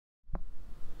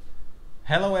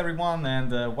Hello everyone and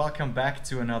welcome back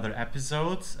to another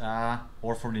episode,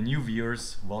 or for the new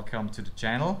viewers, welcome to the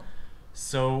channel.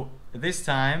 So this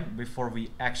time, before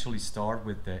we actually start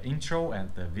with the intro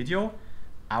and the video,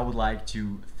 I would like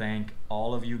to thank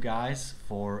all of you guys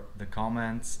for the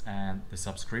comments and the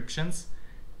subscriptions.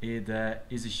 It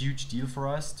is a huge deal for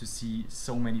us to see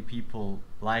so many people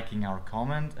liking our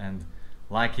comment and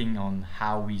liking on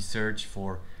how we search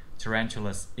for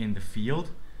tarantulas in the field.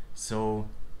 So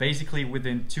basically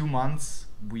within 2 months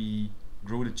we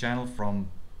grew the channel from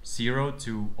 0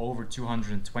 to over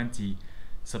 220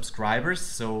 subscribers.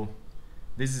 So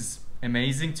this is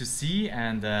amazing to see,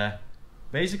 and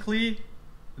basically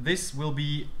this will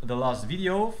be the last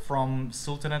video from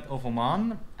Sultanate of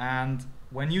Oman, and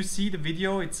when you see the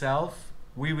video itself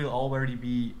we will already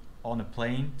be on a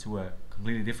plane to a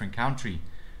completely different country.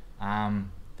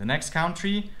 The next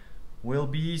country will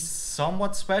be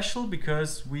somewhat special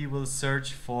because we will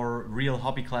search for real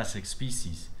hobby classic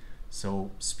species.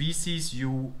 So species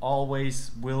you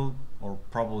always will or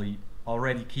probably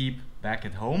already keep back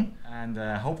at home, and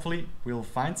hopefully we'll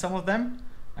find some of them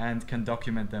and can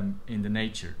document them in the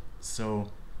nature.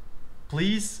 So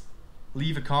please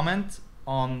leave a comment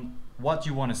on what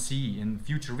you want to see in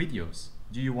future videos.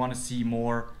 Do you want to see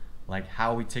more like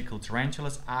how we tickle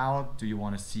tarantulas out? Do you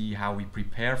want to see how we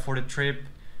prepare for the trip?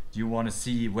 Do you want to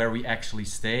see where we actually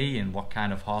stay and what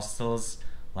kind of hostels,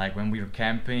 like when we're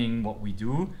camping, what we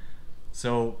do?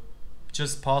 So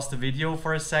just pause the video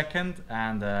for a second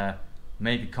and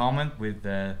make a comment with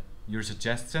your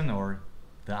suggestion or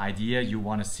the idea you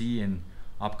want to see in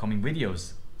upcoming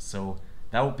videos. So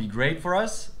that would be great for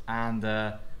us, and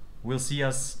we'll see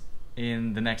us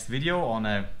in the next video on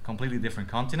a completely different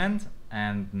continent.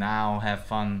 And now have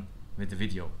fun with the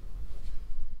video.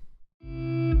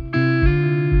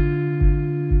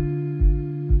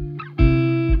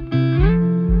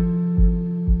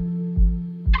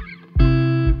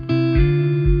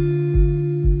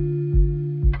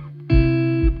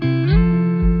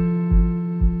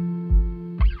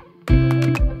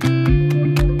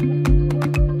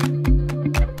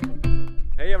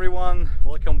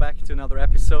 Welcome back to another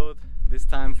episode, this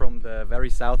time from the very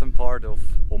southern part of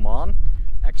Oman,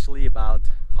 actually about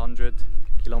 100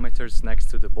 kilometers next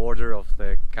to the border of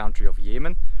the country of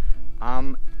Yemen.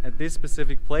 At this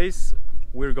specific place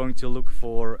we're going to look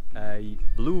for a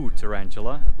blue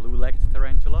tarantula, a blue-legged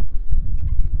tarantula.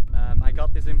 I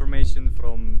got this information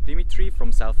from Dimitri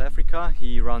from South Africa.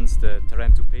 He runs the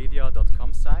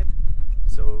Tarantupedia.com site,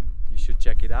 so you should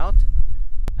check it out,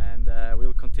 and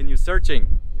we'll continue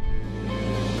searching.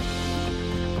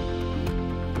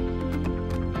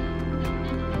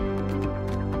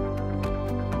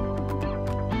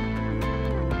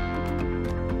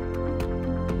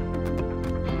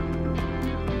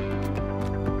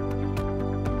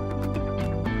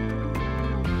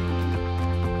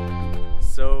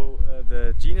 So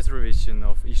the genus revision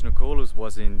of Ichnocolus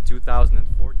was in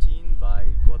 2014 by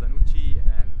Guadanucci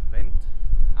and Wendt.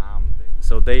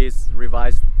 So they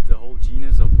revised the whole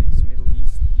genus of these Middle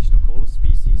East Ichnocolus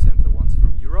species and the ones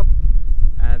from Europe.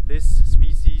 And this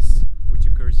species, which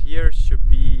occurs here, should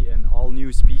be an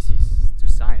all-new species to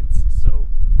science. So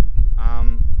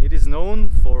it is known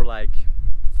for like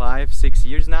 5-6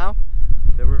 years now.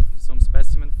 There were some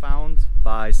specimens found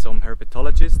by some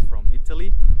herpetologists from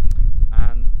Italy,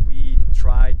 and we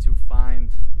tried to find,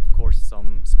 of course,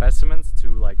 some specimens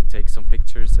to like take some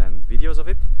pictures and videos of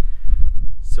it.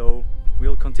 So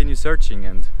we'll continue searching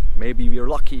and maybe we're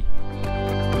lucky.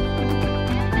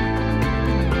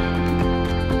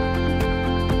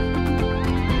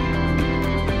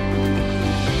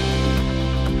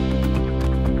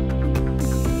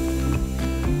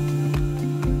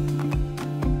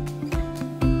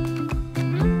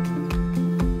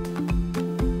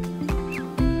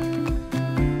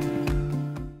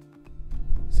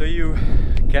 So you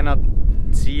cannot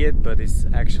see it, but it's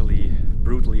actually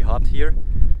brutally hot here.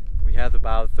 We have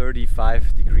about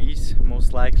 35 degrees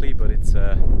most likely, but it's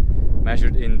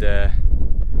measured in the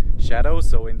shadow,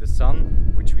 so in the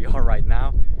sun, which we are right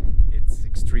now, it's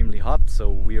extremely hot. So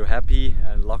we're happy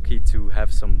and lucky to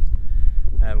have some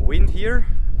wind here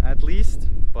at least,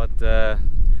 but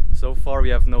so far we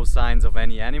have no signs of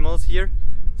any animals here,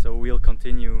 so we'll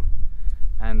continue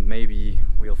and maybe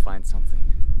we'll find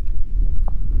something.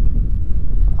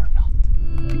 Or not.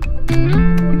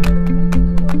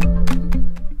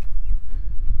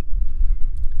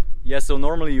 Yeah, so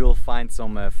normally you'll find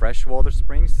some freshwater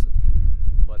springs,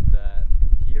 but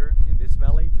here in this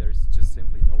valley there's just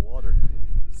simply no water.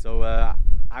 So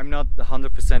I'm not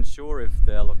 100% sure if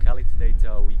the locality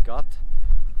data we got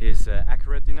is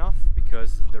accurate enough,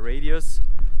 because the radius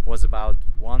was about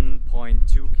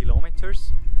 1.2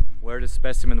 kilometers where the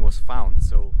specimen was found.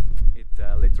 So it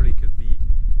literally could be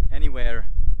anywhere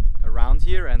around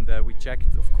here, and we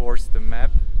checked, of course, the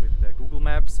map with the Google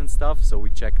Maps and stuff. So we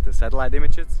checked the satellite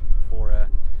images for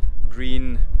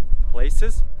green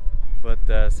places, but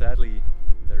sadly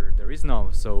there is no.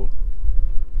 So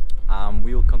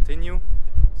we will continue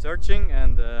searching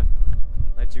and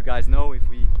let you guys know if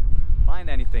we find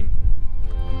anything.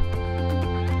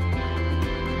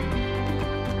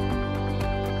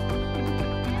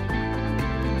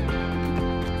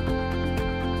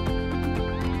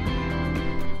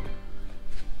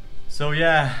 So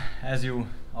yeah, as you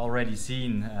already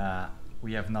seen,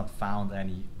 we have not found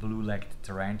any blue-legged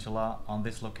tarantula on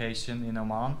this location in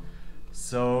Oman.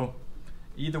 So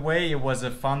either way, it was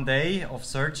a fun day of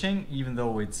searching, even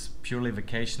though it's purely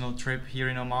vacational trip here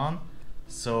in Oman.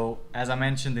 So as I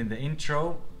mentioned in the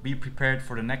intro, be prepared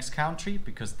for the next country,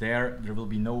 because there will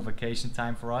be no vacation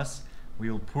time for us.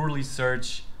 We will purely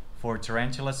search for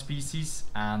tarantula species,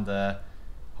 and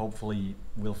hopefully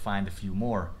we'll find a few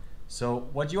more. So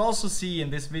what you also see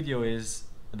in this video is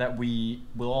that we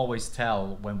will always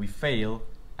tell when we fail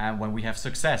and when we have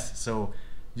success. So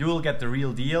you will get the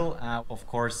real deal, of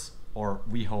course, or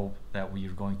we hope that we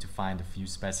are going to find a few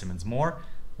specimens more,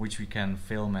 which we can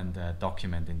film and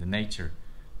document in the nature.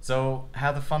 So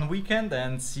have a fun weekend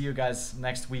and see you guys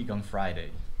next week on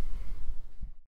Friday.